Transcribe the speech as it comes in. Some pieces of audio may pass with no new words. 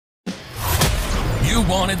You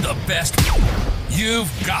wanted the best.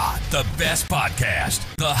 You've got the best podcast,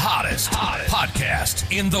 the hottest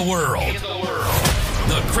podcast in the world.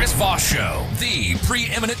 The Chris Voss Show, the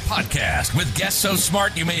preeminent podcast with guests so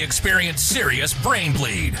smart you may experience serious brain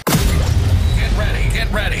bleed.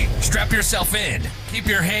 Get ready. Strap yourself in. Keep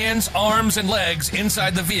your hands, arms, and legs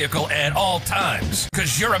inside the vehicle at all times,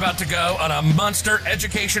 because you're about to go on a monster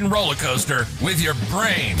education roller coaster with your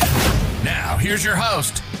brain. Now, here's your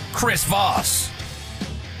host, Chris Voss.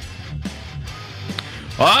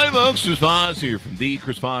 Hi, folks. Chris Voss here from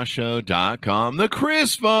thechrisvossshow.com,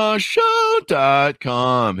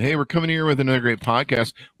 thechrisvossshow.com. Hey, we're coming here with another great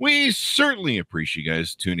podcast. We certainly appreciate you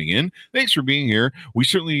guys tuning in. Thanks for being here. We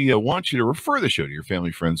certainly want you to refer the show to your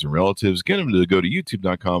family, friends, and relatives. Get them to go to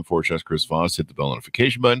youtube.com/Chris Voss. Hit the bell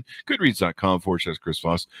notification button. Goodreads.com/Chris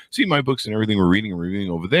Voss. See my books and everything we're reading and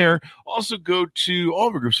reviewing over there. Also, go to all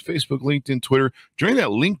of our groups, Facebook, LinkedIn, Twitter. Join that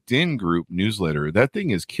LinkedIn group newsletter. That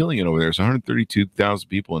thing is killing it over there. There's 132,000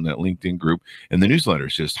 people in that LinkedIn group, and the newsletter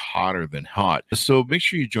is just hotter than hot. So make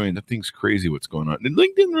sure you join. That thing's crazy what's going on. And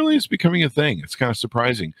LinkedIn really is becoming a thing. It's kind of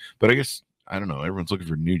surprising, but I guess, I don't know, everyone's looking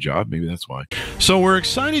for a new job. Maybe that's why. So we're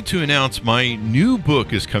excited to announce my new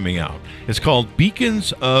book is coming out. It's called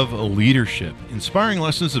Beacons of Leadership, Inspiring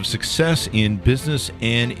Lessons of Success in Business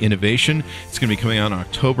and Innovation. It's going to be coming out on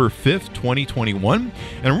October 5th, 2021.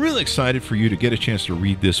 And I'm really excited for you to get a chance to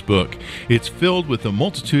read this book. It's filled with a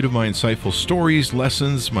multitude of my insightful stories,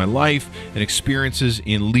 lessons, my life, and experiences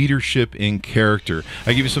in leadership and character.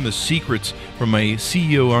 I give you some of the secrets from my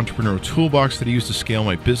CEO entrepreneur toolbox that I use to scale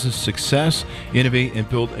my business success, innovate, and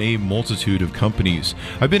build a multitude of companies.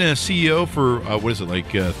 I've been a CEO for,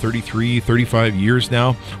 35 years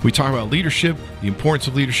now. We talk about leadership, the importance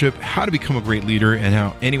of leadership, how to become a great leader, and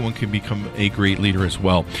how anyone can become a great leader as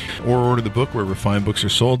well. Or order the book wherever fine books are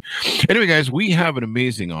sold. Anyway, guys, we have an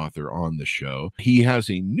amazing author on the show. He has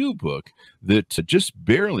a new book that just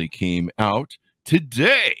barely came out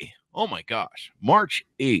today. Oh my gosh, March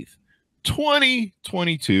 8th,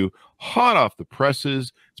 2022, hot off the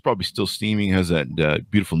presses. It's probably still steaming, has that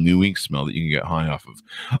beautiful new ink smell that you can get high off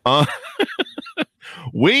of.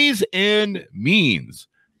 Ways and Means,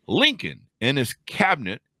 Lincoln and his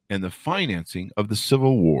cabinet and the financing of the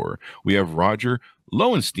Civil War. We have Roger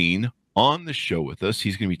Lowenstein on the show with us.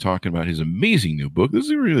 He's going to be talking about his amazing new book. This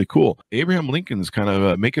is really cool. Abraham Lincoln is kind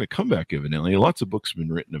of making a comeback, evidently. Lots of books have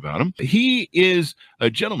been written about him. He is a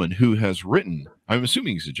gentleman who has written, I'm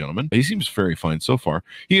assuming he's a gentleman. He seems very fine so far.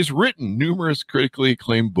 He has written numerous critically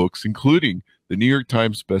acclaimed books, including the New York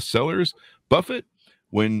Times bestsellers, Buffett,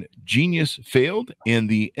 When Genius Failed, and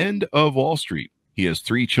The End of Wall Street. He has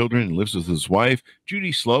 3 children and lives with his wife,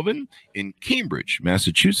 Judy Slovin, in Cambridge,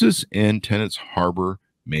 Massachusetts, and Tenants Harbor,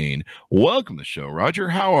 Maine. Welcome to the show, Roger.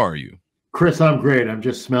 How are you? Chris, I'm great. I'm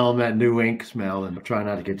just smelling that new ink smell and trying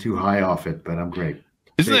not to get too high off it, but I'm great.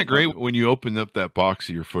 Isn't that great when you open up that box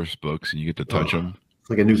of your first books and you get to touch them? It's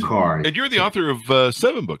like a new car. And you're the author of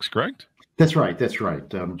 7 books, correct? That's right.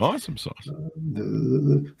 Awesome sauce.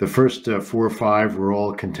 The first 4 or 5 were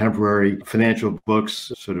all contemporary financial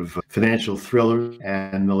books, sort of financial thrillers,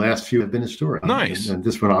 and the last few have been historic. Nice. And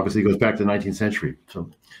this one obviously goes back to the 19th century.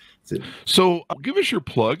 So give us your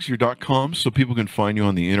plugs, your .com, so people can find you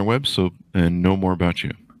on the interweb and know more about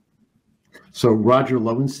you. So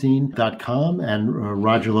RogerLowenstein.com and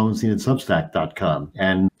Roger Lowenstein at Substack.com,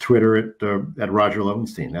 and Twitter at Roger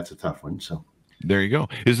Lowenstein. That's a tough one. So there you go.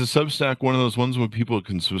 Is the Substack one of those ones where people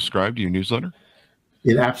can subscribe to your newsletter?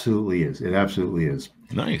 It absolutely is.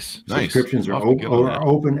 Nice. Subscriptions are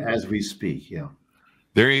open as we speak. Yeah.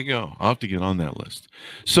 There you go. I'll have to get on that list.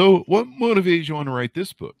 So what motivated you on to write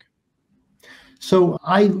this book? So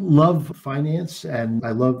I love finance and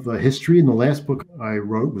I love history. And the last book I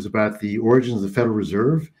wrote was about the origins of the Federal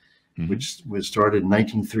Reserve, which was started in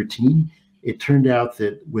 1913. It turned out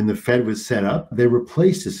that when the Fed was set up, they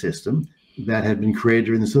replaced a system that had been created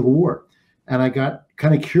during the Civil War. And I got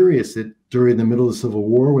kind of curious that during the middle of the Civil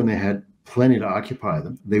War, when they had plenty to occupy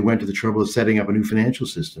them, they went to the trouble of setting up a new financial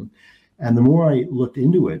system. And the more I looked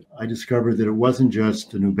into it, I discovered that it wasn't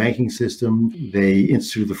just a new banking system. They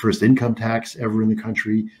instituted the first income tax ever in the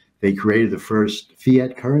country. They created the first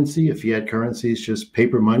fiat currency. A fiat currency is just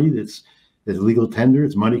paper money that's legal tender.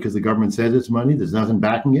 It's money because the government says it's money. There's nothing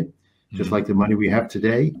backing it, just like the money we have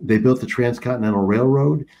today. They built the Transcontinental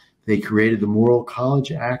Railroad. They created the Morrill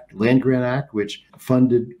College Act, Land Grant Act, which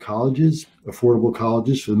funded colleges, affordable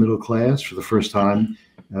colleges for the middle class for the first time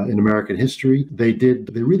in American history. They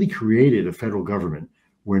really created a federal government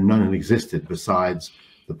where none had existed besides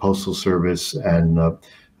the Postal Service and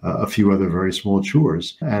a few other very small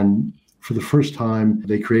chores. And for the first time,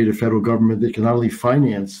 they created a federal government that can not only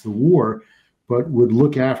finance the war, but would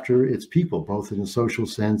look after its people, both in a social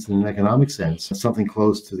sense and an economic sense, something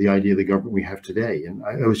close to the idea of the government we have today. And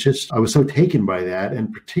I was so taken by that,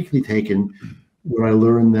 and particularly taken when I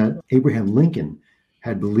learned that Abraham Lincoln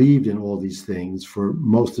had believed in all these things for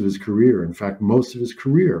most of his career. In fact, most of his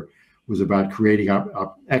career was about creating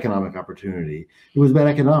economic opportunity. It was about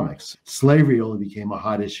economics. Slavery only became a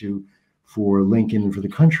hot issue for Lincoln and for the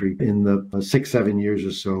country in the 6-7 years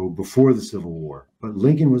or so before the Civil War. But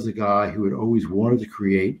Lincoln was a guy who had always wanted to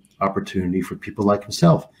create opportunity for people like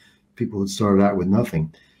himself, people who started out with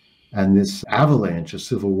nothing. And this avalanche of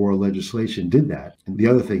Civil War legislation did that. And the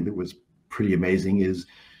other thing that was pretty amazing is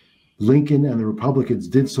Lincoln and the Republicans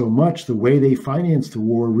did so much, the way they financed the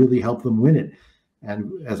war really helped them win it.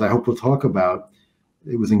 And as I hope we'll talk about,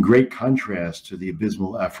 it was in great contrast to the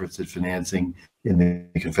abysmal efforts at financing in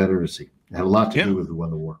the Confederacy. It had a lot to do with who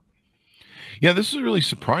won the war. Yeah, this has really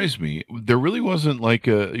surprised me. There really wasn't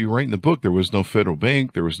you write in the book, there was no federal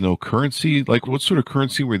bank, there was no currency. Like, what sort of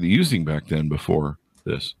currency were they using back then before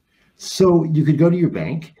this? So you could go to your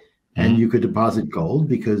bank and you could deposit gold,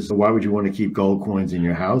 because why would you want to keep gold coins in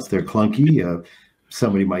your house? They're clunky.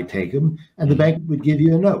 Somebody might take them, and the bank would give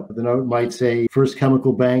you a note. The note might say First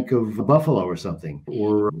Chemical Bank of Buffalo or something.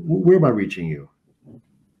 Or where am I reaching you?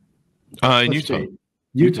 In Utah.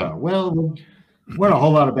 Utah. Well, there weren't a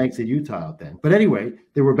whole lot of banks in Utah out then. But anyway,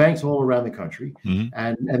 there were banks all around the country,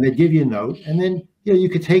 and they'd give you a note. And then you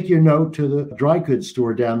could take your note to the dry goods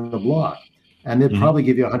store down the block, and they'd probably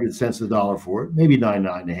give you 100 cents a dollar for it, maybe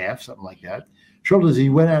 9.5, something like that. Trouble is, if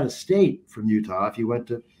you went out of state from Utah, if you went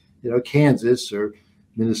to Kansas or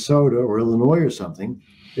Minnesota or Illinois or something,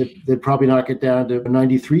 they'd probably knock it down to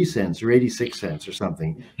 93 cents or 86 cents or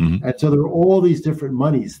something. And so there are all these different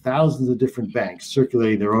monies, thousands of different banks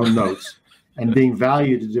circulating their own notes and being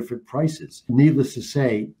valued at different prices. Needless to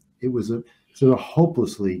say, it was a sort of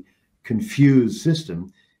hopelessly confused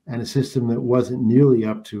system, and a system that wasn't nearly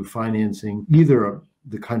up to financing either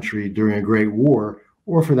the country during a great war,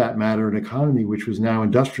 or for that matter, an economy which was now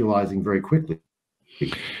industrializing very quickly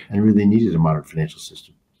and really needed a modern financial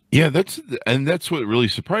system. Yeah, that's what really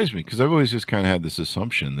surprised me, because I've always just kind of had this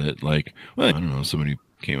assumption that, like, well, I don't know, somebody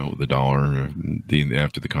came out with $1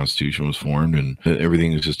 after the Constitution was formed, and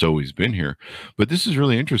everything has just always been here. But this is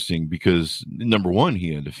really interesting because, number one,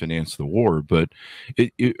 he had to finance the war, but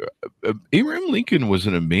Abraham Lincoln was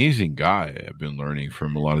an amazing guy. I've been learning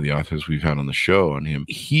from a lot of the authors we've had on the show on him.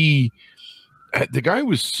 The guy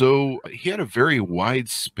he had a very wide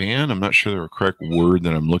span. I'm not sure the correct word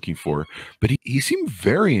that I'm looking for, but he seemed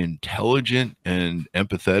very intelligent and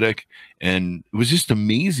empathetic. And it was just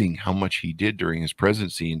amazing how much he did during his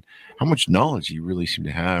presidency and how much knowledge he really seemed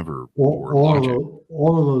to have.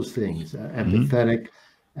 All of those things, empathetic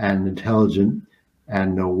and intelligent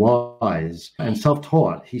and wise and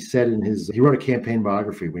self-taught. He said he wrote a campaign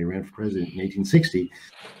biography when he ran for president in 1860.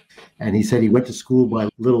 And he said he went to school by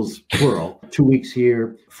Little's plural, 2 weeks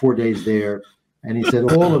here, 4 days there. And he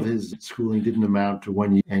said all of his schooling didn't amount to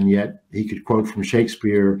 1 year, and yet he could quote from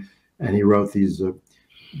Shakespeare, and he wrote these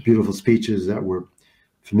beautiful speeches that were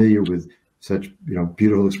familiar with such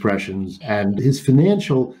beautiful expressions. And his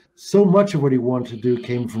so much of what he wanted to do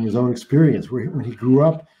came from his own experience, when he grew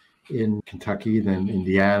up in Kentucky, then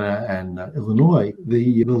Indiana and Illinois,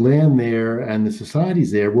 the land there and the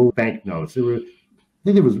societies there were banknotes. There were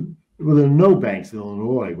no banks in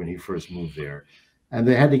Illinois when he first moved there. And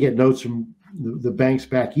they had to get notes from the banks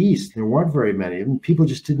back east. There weren't very many of them. People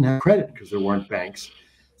just didn't have credit because there weren't banks.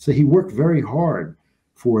 So he worked very hard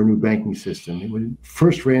for a new banking system. And when he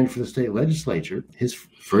first ran for the state legislature, his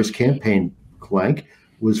first campaign plank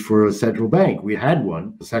was for a central bank. We had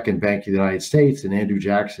one, the second bank of the United States, in Andrew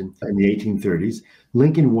Jackson in the 1830s.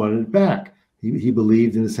 Lincoln wanted it back. He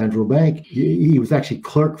believed in the central bank. He was actually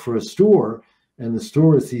clerk for a store, and the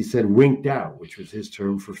stores, he said, winked out, which was his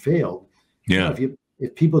term for failed. Yeah.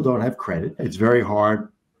 If people don't have credit, it's very hard,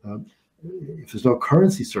 if there's no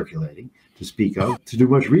currency circulating to speak of, to do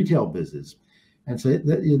much retail business. And so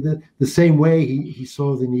the same way he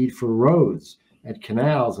saw the need for roads and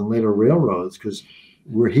canals and later railroads, because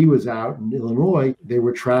where he was out in Illinois, they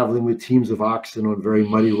were traveling with teams of oxen on very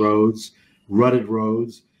muddy roads, rutted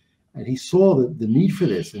roads. And he saw the need for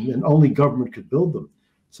this, and only government could build them.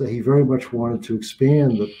 So he very much wanted to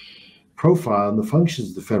expand the profile and the functions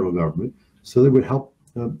of the federal government so that would help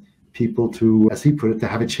people to, as he put it, to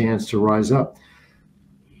have a chance to rise up.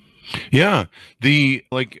 Yeah.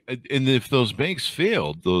 And if those banks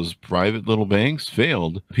failed, those private little banks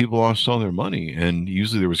failed, people lost all their money. And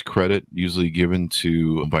usually there was credit given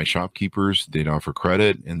by shopkeepers. They'd offer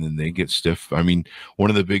credit and then they get stiff. I mean, one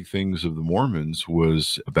of the big things of the Mormons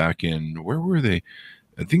was back in, where were they?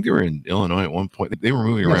 I think they were in Illinois at one point. They were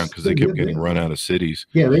moving around because they kept getting run out of cities.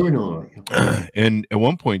 Yeah, they were in Illinois. And at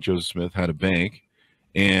one point, Joseph Smith had a bank,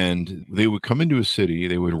 and they would come into a city.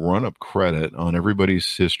 They would run up credit on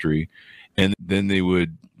everybody's history, and then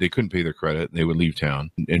they couldn't pay their credit. They would leave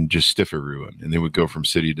town and just stiff everyone, and they would go from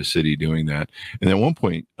city to city doing that. And at one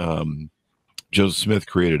point, Joseph Smith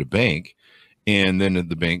created a bank, and then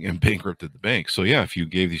the bank and bankrupted the bank. So yeah, if you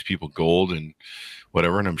gave these people gold and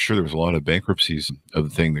whatever, and I'm sure there was a lot of bankruptcies of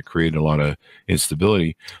the thing that created a lot of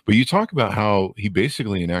instability. But you talk about how he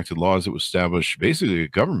basically enacted laws that would establish basically a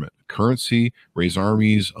government, currency, raise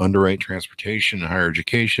armies, underwrite transportation and higher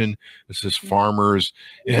education, assist farmers,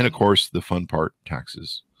 and of course the fun part,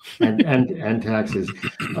 taxes. and taxes.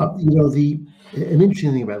 An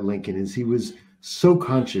interesting thing about Lincoln is he was so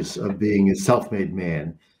conscious of being a self-made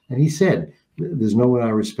man, and he said, "There's no one I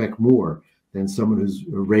respect more than someone who's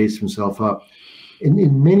raised himself up."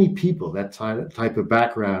 In many people, that type of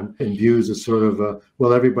background and views a sort of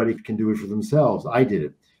well, everybody can do it for themselves. I did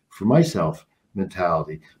it for myself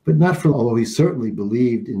mentality, but not for, although he certainly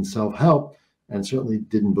believed in self-help and certainly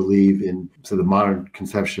didn't believe in the modern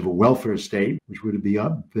conception of a welfare state, which would have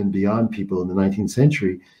been beyond people in the 19th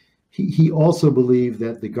century. He also believed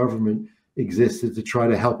that the government existed to try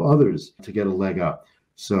to help others to get a leg up.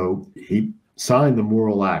 So he signed the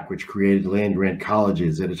Morrill Act, which created land-grant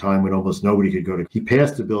colleges at a time when almost nobody could go to. He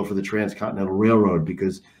passed a bill for the Transcontinental Railroad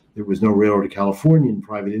because there was no railroad to California, and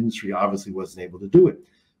private industry obviously wasn't able to do it.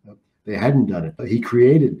 They hadn't done it. He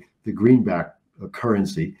created the greenback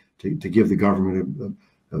currency to give the government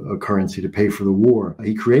a currency to pay for the war.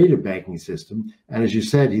 He created a banking system, and as you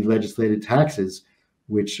said, he legislated taxes,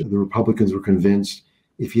 which the Republicans were convinced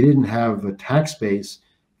if you didn't have a tax base,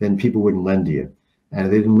 then people wouldn't lend to you. And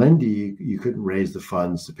if they didn't lend to you, you couldn't raise the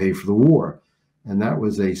funds to pay for the war. And that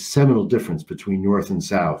was a seminal difference between North and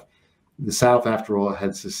South. The South, after all,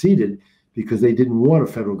 had seceded because they didn't want a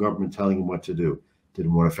federal government telling them what to do.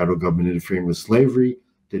 Didn't want a federal government interfering with slavery.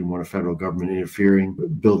 Didn't want a federal government interfering,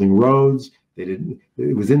 building roads. It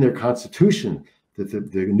was in their constitution that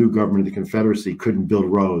the new government of the Confederacy couldn't build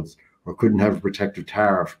roads or couldn't have a protective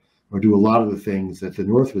tariff or do a lot of the things that the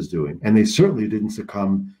North was doing. And they certainly didn't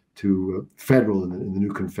succumb to federal in the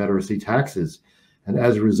new Confederacy taxes. And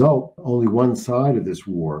as a result, only one side of this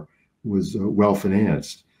war was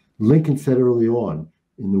well-financed. Lincoln said early on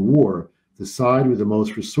in the war, the side with the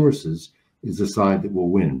most resources is the side that will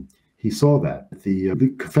win. He saw that. The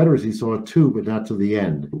Confederacy saw it too, but not to the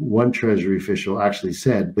end. One Treasury official actually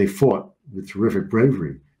said they fought with terrific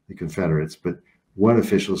bravery, the Confederates, but one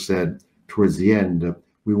official said towards the end,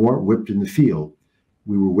 we weren't whipped in the field,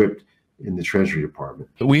 we were whipped in the Treasury Department.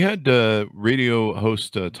 We had radio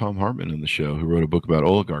host Tom Hartman on the show, who wrote a book about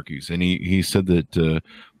oligarchies, and he said that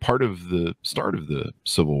part of the start of the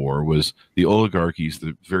Civil War was the oligarchies,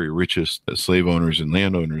 the very richest slave owners and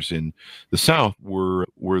landowners in the South, were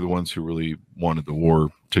the ones who really wanted the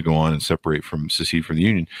war to go on and secede from the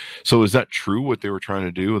Union. So is that true, what they were trying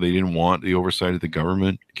to do? They didn't want the oversight of the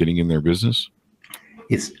government getting in their business?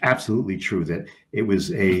 It's absolutely true that it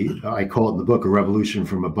was I call it in the book, a revolution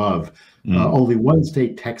from above. Only one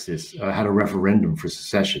state, Texas, had a referendum for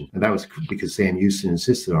secession, and that was because Sam Houston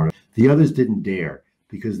insisted on it. The others didn't dare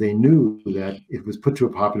because they knew that if it was put to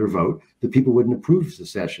a popular vote, the people wouldn't approve of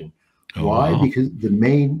secession. Why? Wow. Because the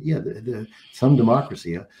main, some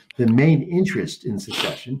democracy, the main interest in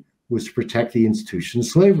secession was to protect the institution of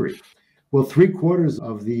slavery. Well, 3/4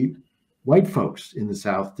 of the white folks in the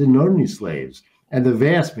South didn't own any slaves. And the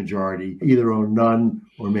vast majority either owned none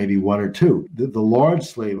or maybe one or two. The large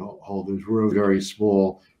slaveholders were a very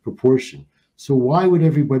small proportion. So why would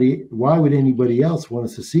anybody else want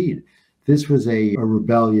to secede? This was a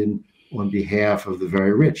rebellion on behalf of the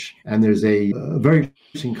very rich. And there's a very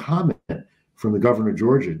interesting comment from the governor of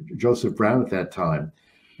Georgia, Joseph Brown, at that time.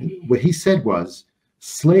 And what he said was,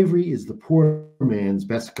 slavery is the poor man's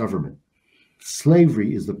best government.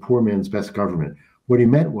 Slavery is the poor man's best government. What he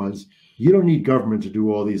meant was, you don't need government to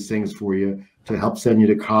do all these things for you, to help send you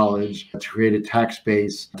to college, to create a tax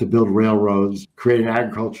base, to build railroads, create an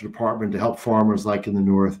agriculture department to help farmers like in the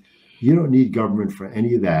North. You don't need government for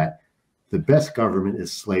any of that. The best government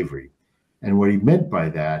is slavery. And what he meant by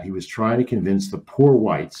that, he was trying to convince the poor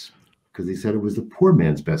whites, because he said it was the poor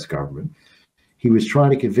man's best government. He was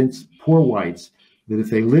trying to convince poor whites that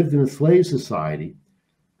if they lived in a slave society,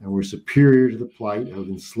 and were superior to the plight of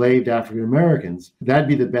enslaved African Americans, that'd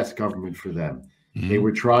be the best government for them. Mm-hmm. They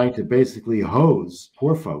were trying to basically hose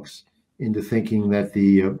poor folks into thinking that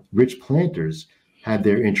the rich planters had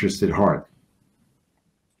their interests at heart.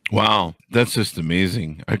 Wow, that's just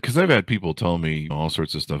amazing. Because I've had people tell me all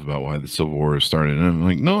sorts of stuff about why the Civil War started, and I'm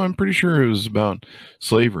like, no, I'm pretty sure it was about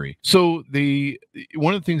slavery. So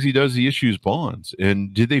one of the things he does, he issues bonds.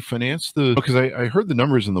 And did they finance the? Because I heard the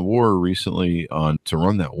numbers in the war recently on to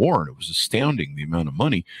run that war, and it was astounding the amount of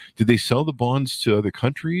money. Did they sell the bonds to other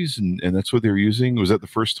countries, and that's what they were using? Was that the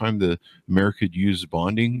first time the America used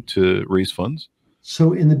bonding to raise funds?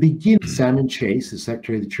 So in the beginning, Salmon Chase, the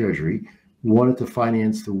Secretary of the Treasury, wanted to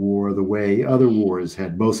finance the war the way other wars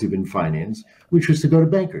had mostly been financed, which was to go to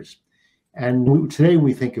bankers. And today, when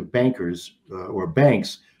we think of bankers or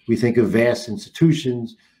banks, we think of vast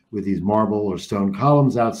institutions with these marble or stone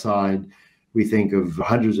columns outside. We think of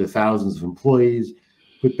hundreds of thousands of employees.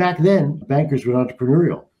 But back then, bankers were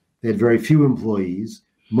entrepreneurial. They had very few employees.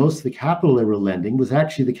 Most of the capital they were lending was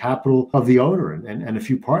actually the capital of the owner and a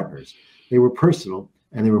few partners. They were personal,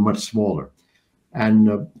 and they were much smaller.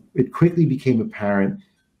 And it quickly became apparent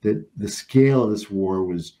that the scale of this war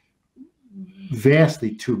was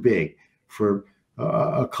vastly too big for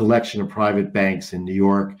a collection of private banks in New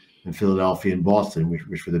York and Philadelphia and Boston,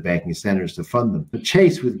 which were the banking centers, to fund them. But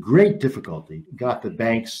Chase, with great difficulty, got the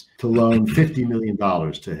banks to loan $50 million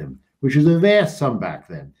to him, which was a vast sum back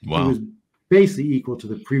then. Wow. It was basically equal to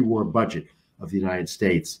the pre-war budget of the United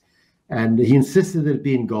States. And he insisted that it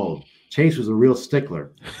be in gold. Chase was a real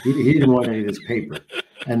stickler. He didn't want any of this paper.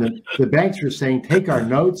 And the banks were saying, take our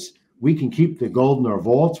notes. We can keep the gold in our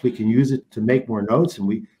vaults. We can use it to make more notes,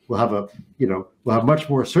 and we'll have much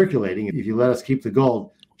more circulating if you let us keep the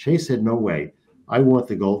gold. Chase said, no way. I want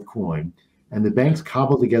the gold coin. And the banks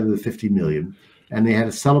cobbled together the $50 million, and they had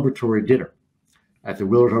a celebratory dinner at the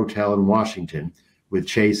Willard Hotel in Washington with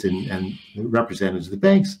Chase and representatives of the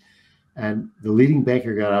banks. And the leading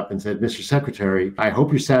banker got up and said, Mr. Secretary, I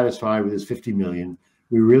hope you're satisfied with this $50 million.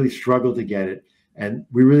 We really struggled to get it, and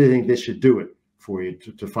we really think this should do it for you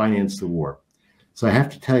to finance the war. So I have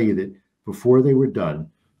to tell you that before they were done,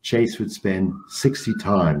 Chase would spend 60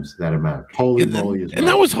 times that amount. Holy moly. And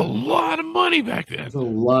that was a lot of money back then. It was a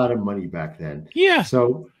lot of money back then. Yeah.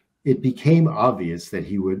 So it became obvious that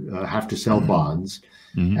he would have to sell bonds.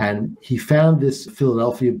 Mm-hmm. And he found this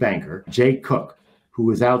Philadelphia banker, Jay Cook, who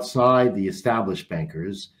was outside the established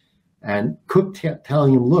bankers. And Cook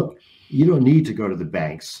telling him, look, you don't need to go to the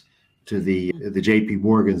banks, to the J.P.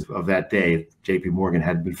 Morgans of that day. J.P. Morgan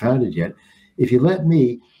hadn't been founded yet. If you let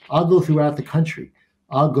me, I'll go throughout the country.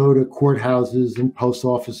 I'll go to courthouses and post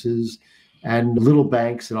offices and little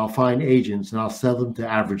banks, and I'll find agents, and I'll sell them to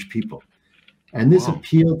average people. And this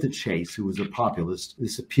appealed to Chase, who was a populist.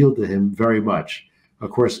 This appealed to him very much.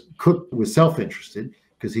 Of course, Cook was self-interested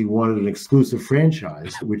because he wanted an exclusive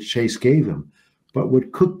franchise, which Chase gave him. But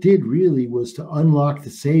what Cook did really was to unlock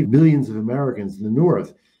to save millions of Americans in the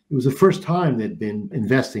North. It was the first time they'd been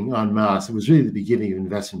investing en masse. It was really the beginning of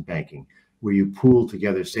investment banking, where you pool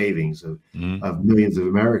together savings of millions of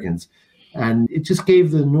Americans. And it just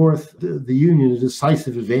gave the North, the Union, a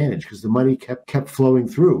decisive advantage because the money kept flowing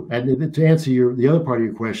through. And to answer the other part of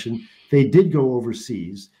your question, they did go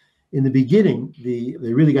overseas. In the beginning, they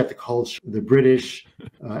really got the culture. The British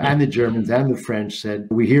and the Germans and the French said,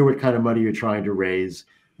 we hear what kind of money you're trying to raise.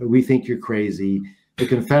 We think you're crazy. The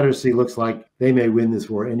Confederacy looks like they may win this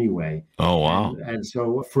war anyway. Oh, wow. And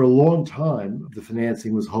so for a long time, the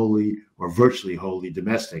financing was wholly or virtually wholly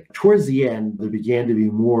domestic. Towards the end, there began to be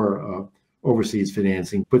more overseas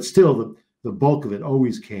financing, but still the bulk of it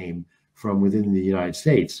always came from within the United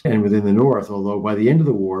States and within the North, although by the end of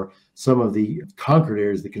the war, some of the conquered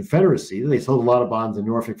areas, the Confederacy, they sold a lot of bonds in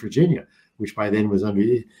Norfolk, Virginia, which by then was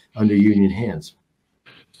under Union hands.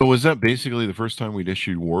 So was that basically the first time we'd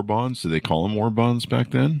issued war bonds? Did they call them war bonds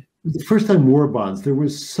back then? The first time war bonds, there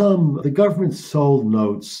was the government sold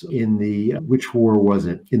notes in which war was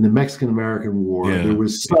it? In the Mexican-American War, there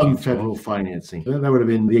was some federal financing. That would have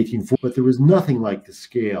been the 1840s, but there was nothing like the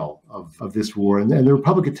scale of this war. And the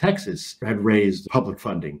Republic of Texas had raised public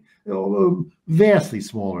funding, vastly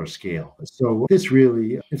smaller scale. So this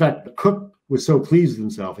really, in fact, Cook was so pleased with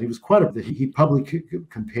himself, and he was that he publicly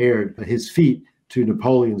compared his feat to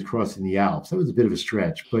Napoleon's crossing the Alps. That was a bit of a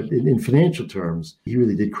stretch, but in financial terms, he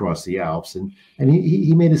really did cross the Alps, and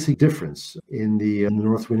he made a significant difference in the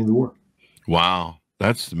North winning the war. Wow,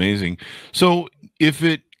 that's amazing. So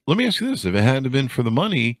let me ask you this: if it hadn't been for the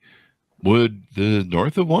money, would the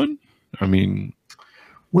North have won? I mean,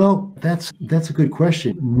 well, that's a good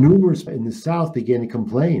question. Numerous in the South began to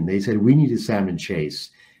complain. They said, we need a salmon chase,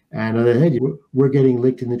 and on the head, we're getting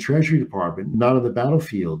licked in the Treasury Department, not on the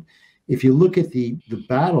battlefield. If you look at the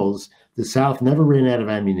battles, the South never ran out of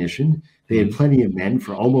ammunition. They had plenty of men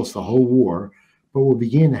for almost the whole war. But what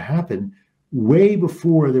began to happen way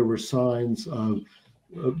before there were signs of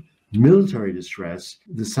military distress,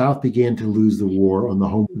 the South began to lose the war on the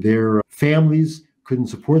home. Their families couldn't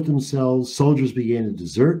support themselves. Soldiers began to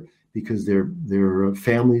desert because their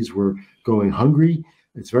families were going hungry.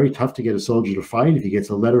 It's very tough to get a soldier to fight if he gets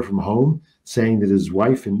a letter from home saying that his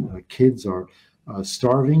wife and kids are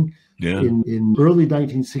starving. Yeah. In early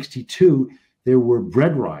 1962, there were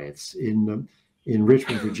bread riots in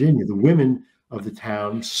Richmond, Virginia. The women of the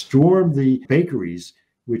town stormed the bakeries,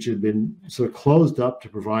 which had been sort of closed up to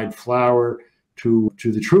provide flour to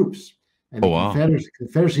the troops. And the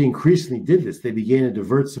Confederacy increasingly did this. They began to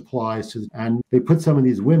divert supplies and they put some of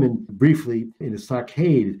these women briefly in a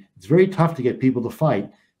stockade. It's very tough to get people to fight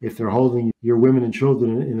if they're holding your women and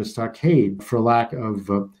children in a stockade for lack of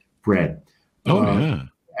bread.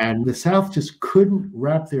 And the South just couldn't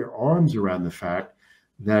wrap their arms around the fact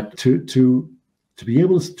that to be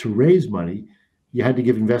able to raise money, you had to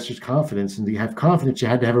give investors confidence, and to have confidence, you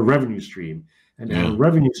had to have a revenue stream. And to have a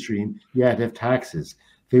revenue stream, you had to have taxes.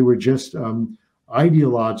 They were just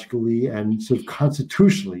ideologically and sort of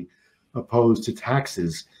constitutionally opposed to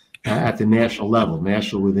taxes at the national level,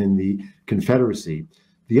 national within the Confederacy.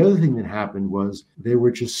 The other thing that happened was they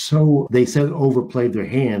were just they said overplayed their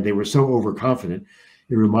hand. They were so overconfident.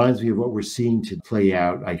 It reminds me of what we're seeing to play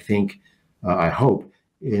out, I think, I hope,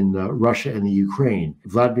 in Russia and the Ukraine.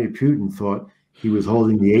 Vladimir Putin thought he was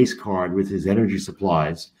holding the ace card with his energy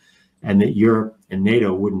supplies, and that Europe and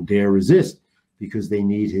NATO wouldn't dare resist because they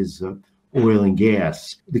need his oil and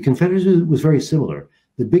gas. The Confederacy was very similar.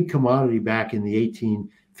 The big commodity back in the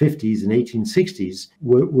 1850s and 1860s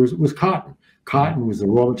was cotton. Cotton was the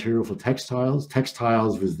raw material for textiles.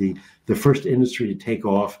 Textiles was the first industry to take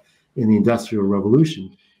off in the Industrial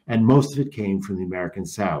Revolution, and most of it came from the American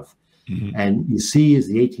South. Mm-hmm. And you see, as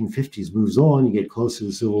the 1850s moves on, you get closer to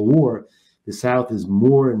the Civil War, the South is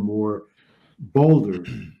more and more bolder,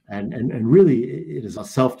 and really it is a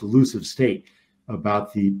self-delusive state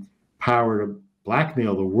about the power to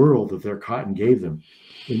blackmail the world that their cotton gave them.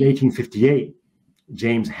 In 1858,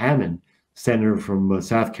 James Hammond, senator from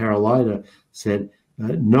South Carolina, said,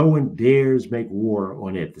 no one dares make war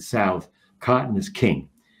on it, the South. Cotton is king.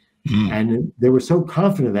 Mm. And they were so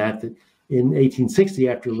confident of that in 1860,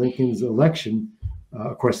 after Lincoln's election,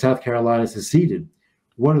 of course, South Carolina seceded.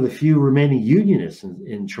 One of the few remaining Unionists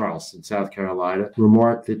in Charleston, South Carolina,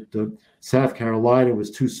 remarked that South Carolina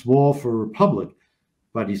was too small for a republic,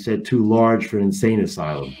 but he said too large for an insane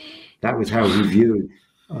asylum. That was how he viewed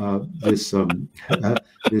this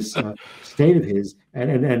state of his.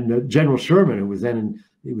 And General Sherman, who was in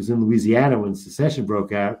Louisiana when secession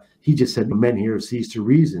broke out, he just said, the men here have ceased to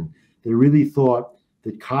reason. They really thought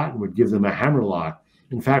that cotton would give them a hammerlock.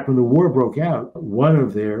 In fact, when the war broke out, one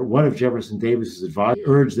of Jefferson Davis's advisors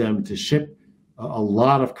urged them to ship a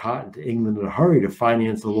lot of cotton to England in a hurry to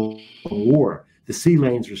finance the long war. The sea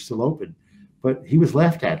lanes were still open, but he was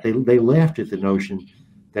laughed at. They laughed at the notion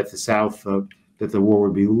that the South, that the war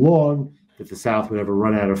would be long, that the South would ever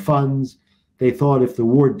run out of funds. They thought if the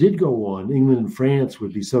war did go on, England and France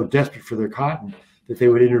would be so desperate for their cotton that they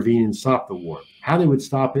would intervene and stop the war. How they would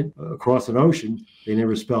stop it across an ocean, they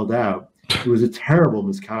never spelled out. It was a terrible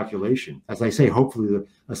miscalculation. As I say, hopefully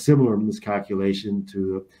a similar miscalculation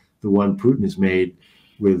to the one Putin has made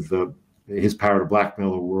with his power to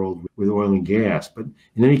blackmail the world with oil and gas. But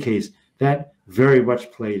in any case, that very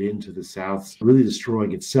much played into the South's really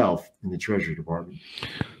destroying itself in the Treasury Department.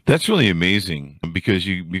 That's really amazing, because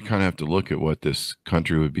you kind of have to look at what this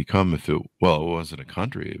country would become if it wasn't a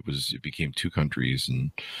country. It became two countries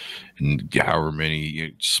and however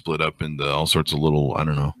many split up into all sorts of little, I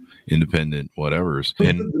don't know, independent whatevers.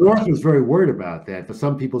 And the North was very worried about that. But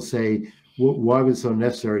some people say, why was it so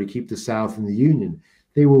necessary to keep the South in the Union?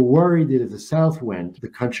 They were worried that if the South went, the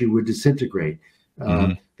country would disintegrate.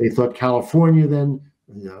 They thought California then,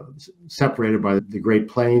 separated by the Great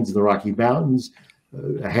Plains and the Rocky Mountains,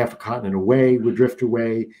 a half a continent away, would drift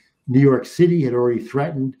away. New York City had already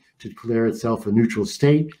threatened to declare itself a neutral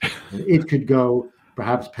state. It could go.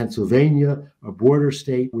 Perhaps Pennsylvania, a border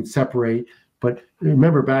state, would separate. But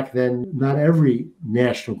remember, back then, not every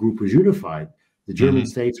national group was unified. The German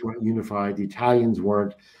states weren't unified. The Italians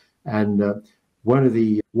weren't. And one of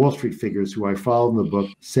the Wall Street figures who I followed in the book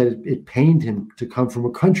said it pained him to come from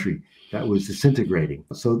a country that was disintegrating.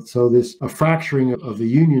 So this a fracturing of the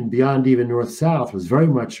Union beyond even North-South was very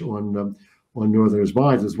much on Northerners'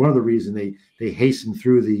 minds. It was one of the reasons they hastened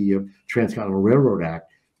through the Transcontinental Railroad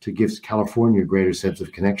Act to give California a greater sense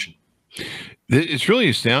of connection. It's really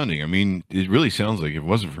astounding. I mean, it really sounds like if it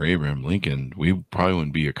wasn't for Abraham Lincoln, we probably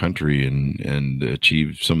wouldn't be a country and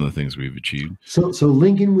achieve some of the things we've achieved. So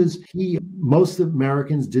Lincoln most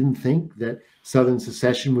Americans didn't think that Southern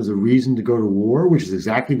secession was a reason to go to war, which is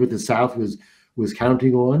exactly what the South was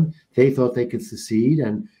counting on. They thought they could secede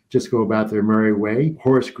and just go about their merry way.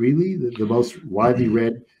 Horace Greeley, the most widely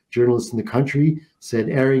read journalist in the country, said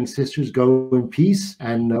erring sisters go in peace.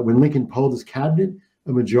 And when Lincoln polled his cabinet,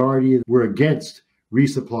 a majority were against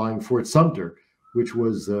resupplying Fort Sumter, which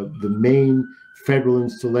was the main federal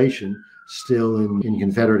installation still in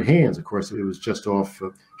Confederate hands. Of course, it was just off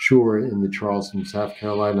shore in the Charleston, South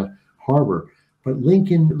Carolina harbor. But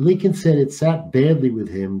Lincoln said it sat badly with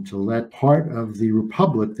him to let part of the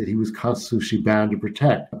republic that he was constitutionally bound to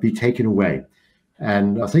protect be taken away.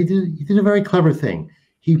 And so he did a very clever thing.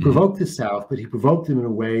 He provoked the South, but he provoked them in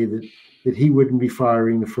a way that he wouldn't be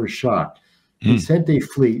firing the first shot. He sent a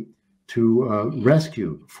fleet to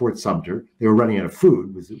rescue Fort Sumter. They were running out of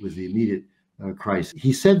food, was the immediate crisis.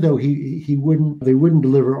 He said, though, they wouldn't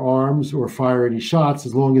deliver arms or fire any shots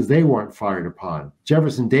as long as they weren't fired upon.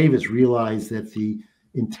 Jefferson Davis realized that the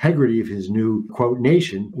integrity of his new, quote,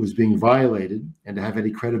 nation was being violated, and to have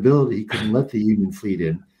any credibility, he couldn't let the Union fleet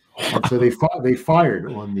in. And so they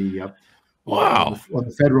fired on the on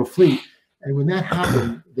the federal fleet. And when that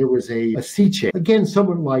happened, there was a sea change. Again,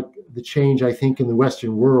 somewhat like the change, I think, in the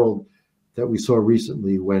Western world that we saw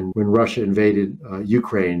recently when Russia invaded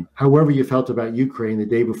Ukraine. However you felt about Ukraine the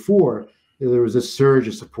day before, there was a surge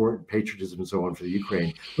of support and patriotism and so on for the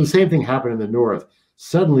Ukraine. Well, the same thing happened in the North.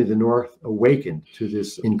 Suddenly, the North awakened to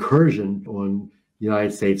this incursion on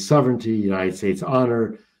United States sovereignty, United States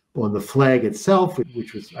honor, on the flag itself,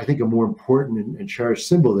 which was, I think, a more important and cherished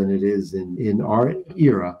symbol than it is in our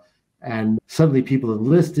era. And suddenly people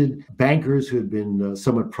enlisted. Bankers who had been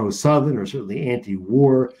somewhat pro-Southern or certainly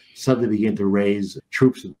anti-war suddenly began to raise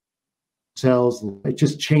troops themselves. And it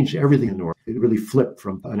just changed everything in the North. It really flipped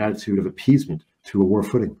from an attitude of appeasement to a war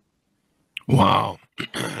footing. Wow.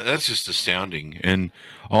 That's just astounding. And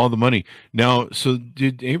all the money. Now, so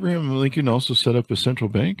did Abraham Lincoln also set up a central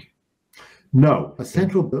bank? No,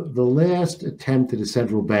 the last attempt at a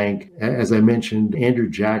central bank, as I mentioned, Andrew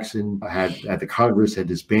Jackson at the Congress had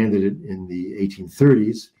disbanded it in the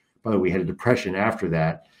 1830s. By the way, we had a depression after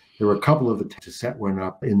that. There were a couple of attempts to set one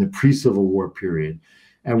up in the pre-Civil War period.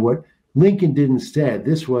 And what Lincoln did instead,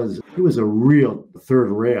 it was a real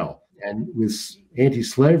third rail. And with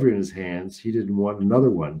anti-slavery in his hands, he didn't want another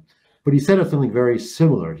one. But he set up something very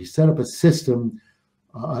similar. He set up a system,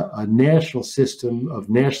 a national system of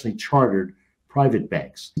nationally chartered private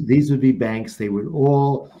banks. These would be banks, they would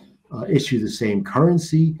all issue the same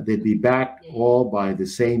currency. They'd be backed all by the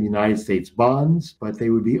same United States bonds, but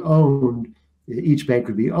they would be owned, each bank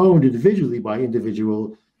would be owned individually by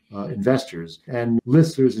individual investors. And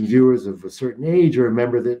listeners and viewers of a certain age will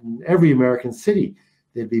remember that in every American city,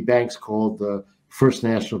 there'd be banks called the First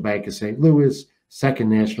National Bank of St. Louis, Second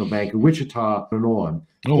National Bank of Wichita, and on.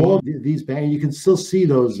 All these banks, you can still see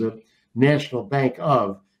those National Bank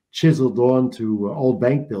of chiseled onto old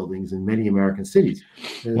bank buildings in many American cities.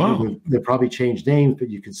 Wow. They probably changed names, but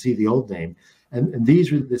you can see the old name. And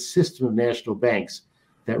these were the system of national banks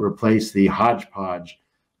that replaced the hodgepodge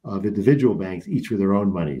of individual banks, each with their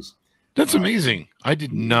own monies. That's amazing. I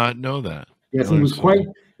did not know that. Yes, it was quite,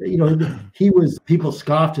 people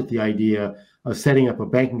scoffed at the idea of setting up a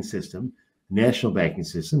banking system, national banking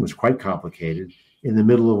system, was quite complicated in the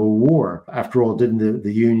middle of a war. After all, didn't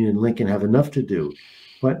the Union and Lincoln have enough to do?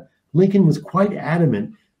 But Lincoln was quite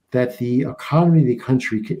adamant that the economy of the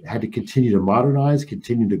country had to continue to modernize,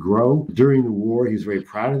 continue to grow. During the war, he was very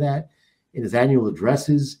proud of that. In his annual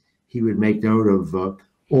addresses, he would make note of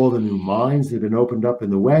all the new mines that had been opened up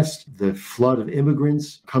in the West, the flood of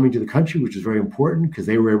immigrants coming to the country, which is very important because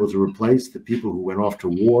they were able to replace the people who went off to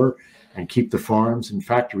war and keep the farms and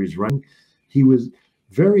factories running. He was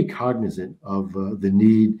very cognizant of the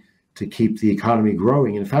need to keep the economy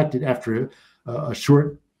growing. In fact, after a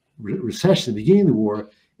short recession at the beginning of the war,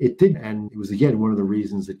 it did, and it was again one of the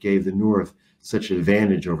reasons that gave the North such an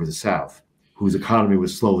advantage over the South, whose economy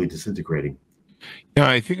was slowly disintegrating. Yeah,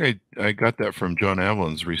 I think I got that from John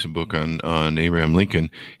Avlin's recent book on Abraham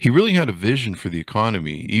Lincoln. He really had a vision for the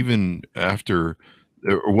economy, even after,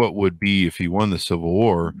 or what would be if he won the Civil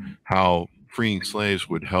War, how freeing slaves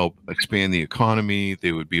would help expand the economy.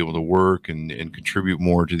 They would be able to work and contribute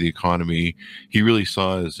more to the economy. He really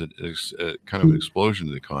saw it as a kind of an explosion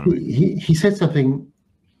of the economy. He said something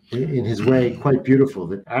in his way quite beautiful,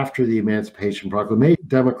 that after the Emancipation Proclamation,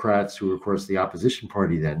 Democrats, who were of course the opposition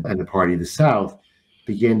party then, and the party of the South,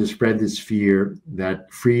 began to spread this fear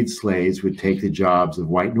that freed slaves would take the jobs of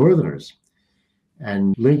white Northerners.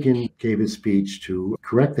 And Lincoln gave a speech to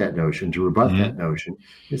correct that notion, to rebut that notion.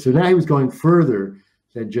 And so now he was going further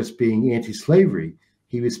than just being anti-slavery.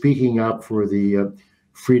 He was speaking up for the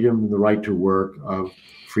freedom and the right to work of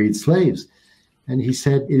freed slaves. And he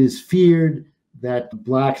said, it is feared that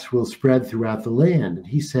blacks will spread throughout the land. And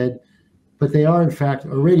he said, but they are in fact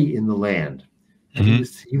already in the land. And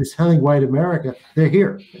he was telling white America, they're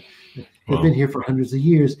here. They've been here for hundreds of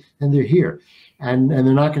years, and they're here. And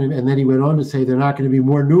they're not going to, and then he went on to say they're not going to be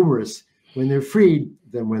more numerous when they're freed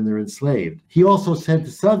than when they're enslaved. He also said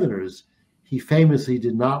to Southerners, he famously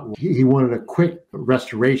did not, he wanted a quick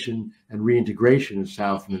restoration and reintegration of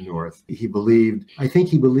South and the North. I think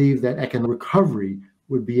he believed that economic recovery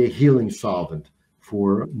would be a healing solvent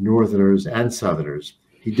for Northerners and Southerners.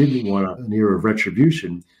 He didn't want an era of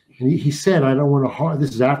retribution. And he said, I don't want to harm,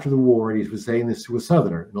 this is after the war, and he was saying this to a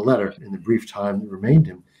Southerner in a letter in the brief time that remained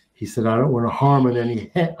him. He said, I don't want to harm on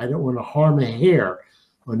any head. I don't want to harm a hair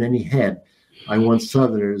on any head. I want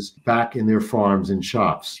Southerners back in their farms and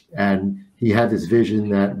shops. And he had this vision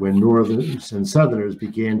that when Northerners and Southerners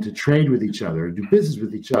began to trade with each other, do business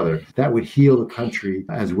with each other, that would heal the country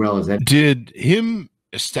as well as that. Did him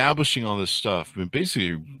establishing all this stuff, I mean,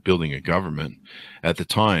 basically building a government at the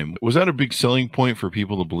time, was that a big selling point for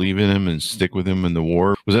people to believe in him and stick with him in the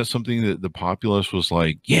war? Was that something that the populace was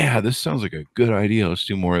like, yeah, this sounds like a good idea, let's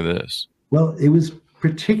do more of this? Well, it was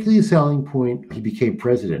particularly a selling point. He became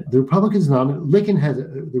president. The Republicans nominated,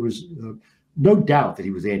 Lincoln there was no doubt that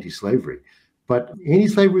he was anti-slavery, but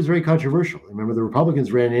anti-slavery was very controversial. Remember, the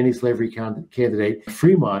Republicans ran an anti-slavery candidate,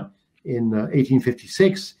 Fremont, in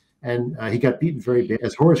 1856, and he got beaten very bad.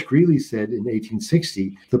 As Horace Greeley said in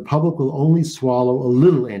 1860, the public will only swallow a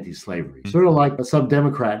little anti-slavery. Sort of like some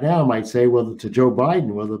Democrat now might say, well, to Joe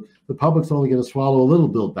Biden, well, the public's only going to swallow a little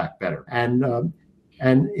Build Back Better. And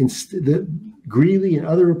Greeley and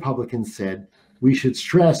other Republicans said we should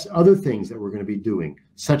stress other things that we're going to be doing,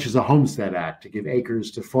 such as a Homestead Act to give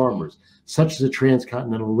acres to farmers, such as a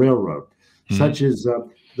Transcontinental Railroad, such as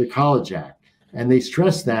the College Act. And they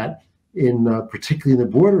stressed that particularly in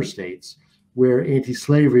the border states where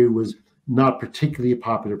anti-slavery was not particularly a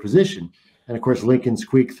popular position. And of course, Lincoln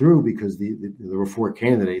squeaked through because there were 4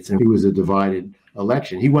 candidates and it was a divided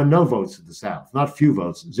election. He won no votes in the South, not few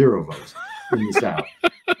votes, 0 votes in the South.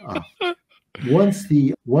 Once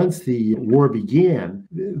the war began,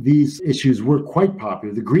 these issues were quite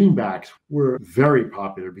popular. The greenbacks were very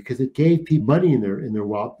popular because it gave people money in their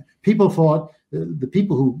wallet. People thought the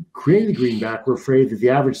people who created the greenback were afraid that the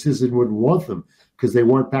average citizen wouldn't want them because they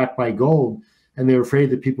weren't backed by gold, and they were afraid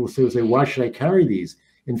that people would say, "Why should I carry these?"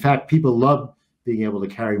 In fact, people loved being able to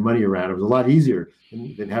carry money around. It was a lot easier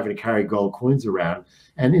than having to carry gold coins around.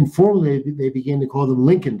 And informally, they began to call them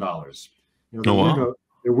Lincoln dollars.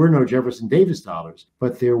 There were no Jefferson Davis dollars,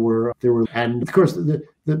 but there were, and of course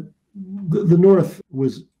the North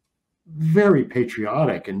was very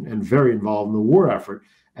patriotic and very involved in the war effort,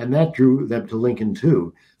 and that drew them to Lincoln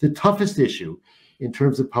too. The toughest issue in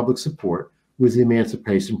terms of public support was the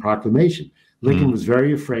Emancipation Proclamation. Lincoln was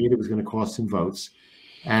very afraid it was going to cost him votes,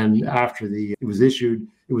 and after it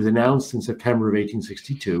was announced in September of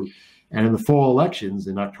 1862, and in the fall elections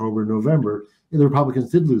in October and November, the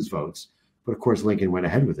Republicans did lose votes. But of course, Lincoln went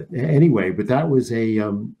ahead with it anyway. But that was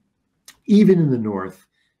even in the North,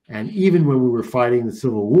 and even when we were fighting the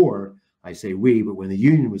Civil War, I say we, but when the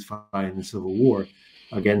Union was fighting the Civil War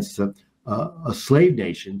against a slave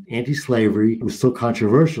nation, anti-slavery was still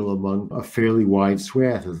controversial among a fairly wide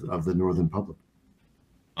swath of the Northern public.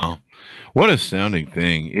 Oh, what a astounding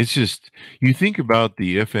thing. It's just, you think about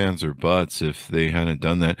the if, ands, or buts if they hadn't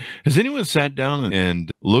done that. Has anyone sat down and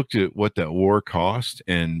looked at what that war cost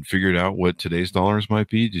and figured out what today's dollars might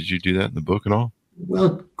be? Did you do that in the book at all?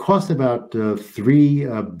 Well, it cost about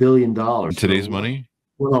 $3 billion. In today's money?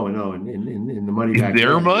 Well, no, in the money back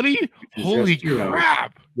their then, money? Holy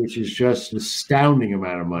crap. Which is just an astounding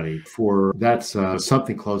amount of money that's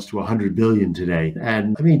something close to 100 billion today.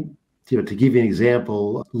 And I mean, to give you an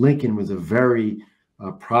example, Lincoln was a very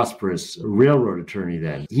prosperous railroad attorney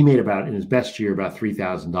then. He made in his best year, about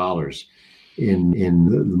 $3,000 in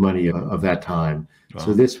the money of that time. Wow.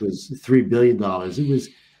 So this was $3 billion. It was,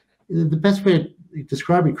 the best way to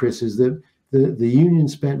describe it, Chris, is that the Union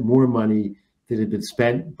spent more money than had been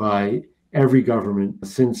spent by every government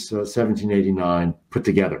since 1789 put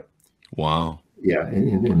together. Wow. Yeah,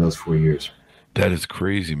 in those 4 years. That is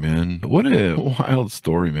crazy, man. What a wild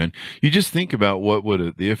story, man. You just think about what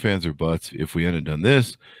would the if, ands, or buts if we hadn't done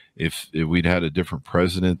this, if we'd had a different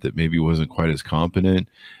president that maybe wasn't quite as competent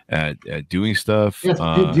at doing stuff. Yes,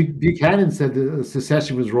 Buchanan said the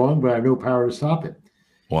secession was wrong, but I have no power to stop it.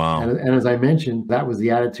 Wow. And as I mentioned, that was the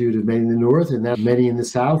attitude of many in the North and that many in the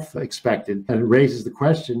South expected. And it raises the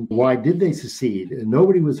question, why did they secede? And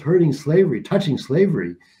nobody was touching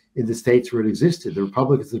slavery in the states where it existed. The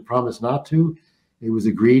Republicans had promised not to. It was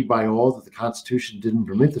agreed by all that the Constitution didn't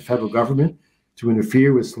permit the federal government to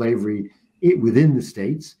interfere with slavery within the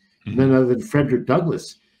states. And then other than Frederick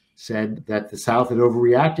Douglass said that the South had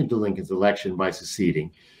overreacted to Lincoln's election by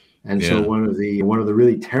seceding. And so one of the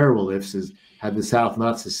really terrible ifs is, had the South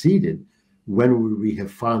not seceded, when would we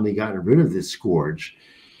have finally gotten rid of this scourge?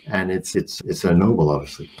 And it's a noble,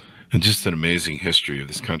 obviously. And just an amazing history of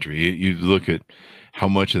this country. You look at how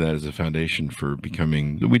much of that is a foundation for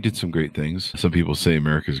becoming, we did some great things. Some people say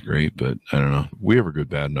America's great, but I don't know. We have a good,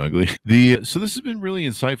 bad, and ugly. So this has been really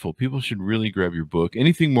insightful. People should really grab your book.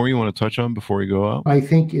 Anything more you want to touch on before we go out? I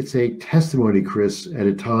think it's a testimony, Chris, at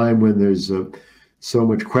a time when there's so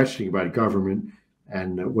much questioning about government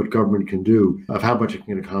and what government can do, of how much it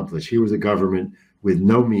can accomplish. Here was a government with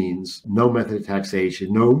no means, no method of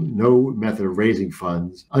taxation, no method of raising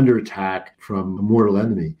funds, under attack from a mortal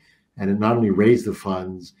enemy. And it not only raised the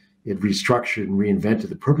funds, it restructured and reinvented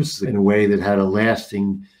the purposes in a way that had a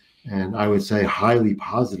lasting and, I would say, highly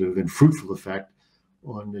positive and fruitful effect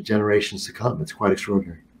on the generations to come. It's quite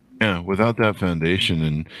extraordinary. Yeah, without that foundation,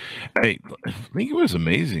 and I think it was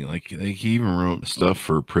amazing. Like he even wrote stuff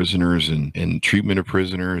for prisoners and treatment of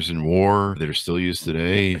prisoners in war that are still used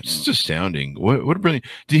today. It's just astounding. What a brilliant!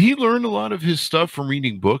 Did he learn a lot of his stuff from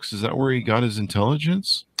reading books? Is that where he got his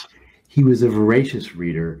intelligence? He was a voracious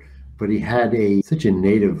reader, but he had such a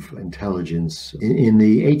native intelligence. In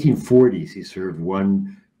the 1840s, he served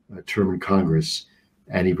one term in Congress,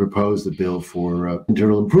 and he proposed a bill for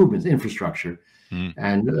internal improvements, infrastructure.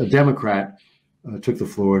 And a Democrat took the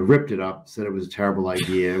floor and ripped it up, said it was a terrible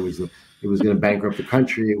idea. It was going to bankrupt the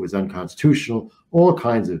country. It was unconstitutional, all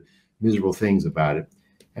kinds of miserable things about it.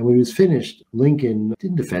 And when he was finished, Lincoln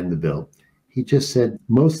didn't defend the bill. He just said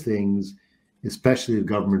most things, especially the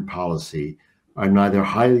government policy, are neither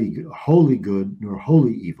wholly good nor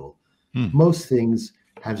wholly evil. Most things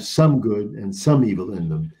have some good and some evil in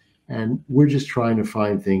them. And we're just trying to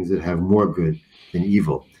find things that have more good than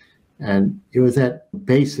evil. And it was that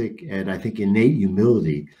basic and I think innate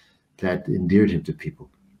humility that endeared him to people.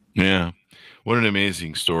 Yeah. What an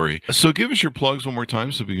amazing story. So give us your plugs one more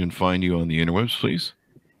time so we can find you on the interwebs, please.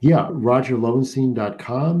 Yeah,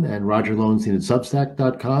 RogerLowenstein.com and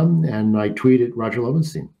RogerLowenstein@Substack.com. And I tweet at Roger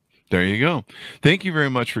Lowenstein. There you go. Thank you very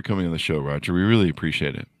much for coming on the show, Roger. We really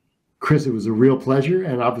appreciate it. Chris, it was a real pleasure.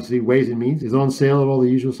 And obviously Ways and Means is on sale at all the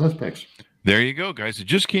usual suspects. There you go, guys. It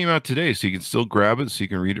just came out today, so you can still grab it, so you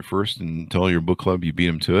can read it first and tell your book club you beat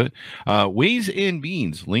them to it. Ways and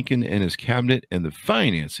Means, Lincoln and His Cabinet and the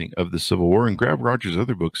Financing of the Civil War, and grab Roger's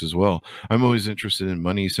other books as well. I'm always interested in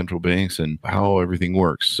money, central banks, and how everything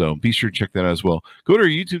works, so be sure to check that out as well. Go to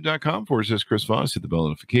youtube.com/Chris Voss, hit the bell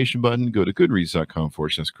notification button, go to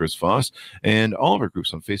goodreads.com/Chris Voss, and all of our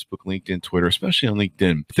groups on Facebook, LinkedIn, Twitter, especially on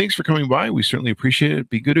LinkedIn. Thanks for coming by. We certainly appreciate it.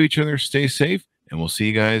 Be good to each other, stay safe, and we'll see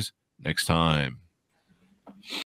you guys next time.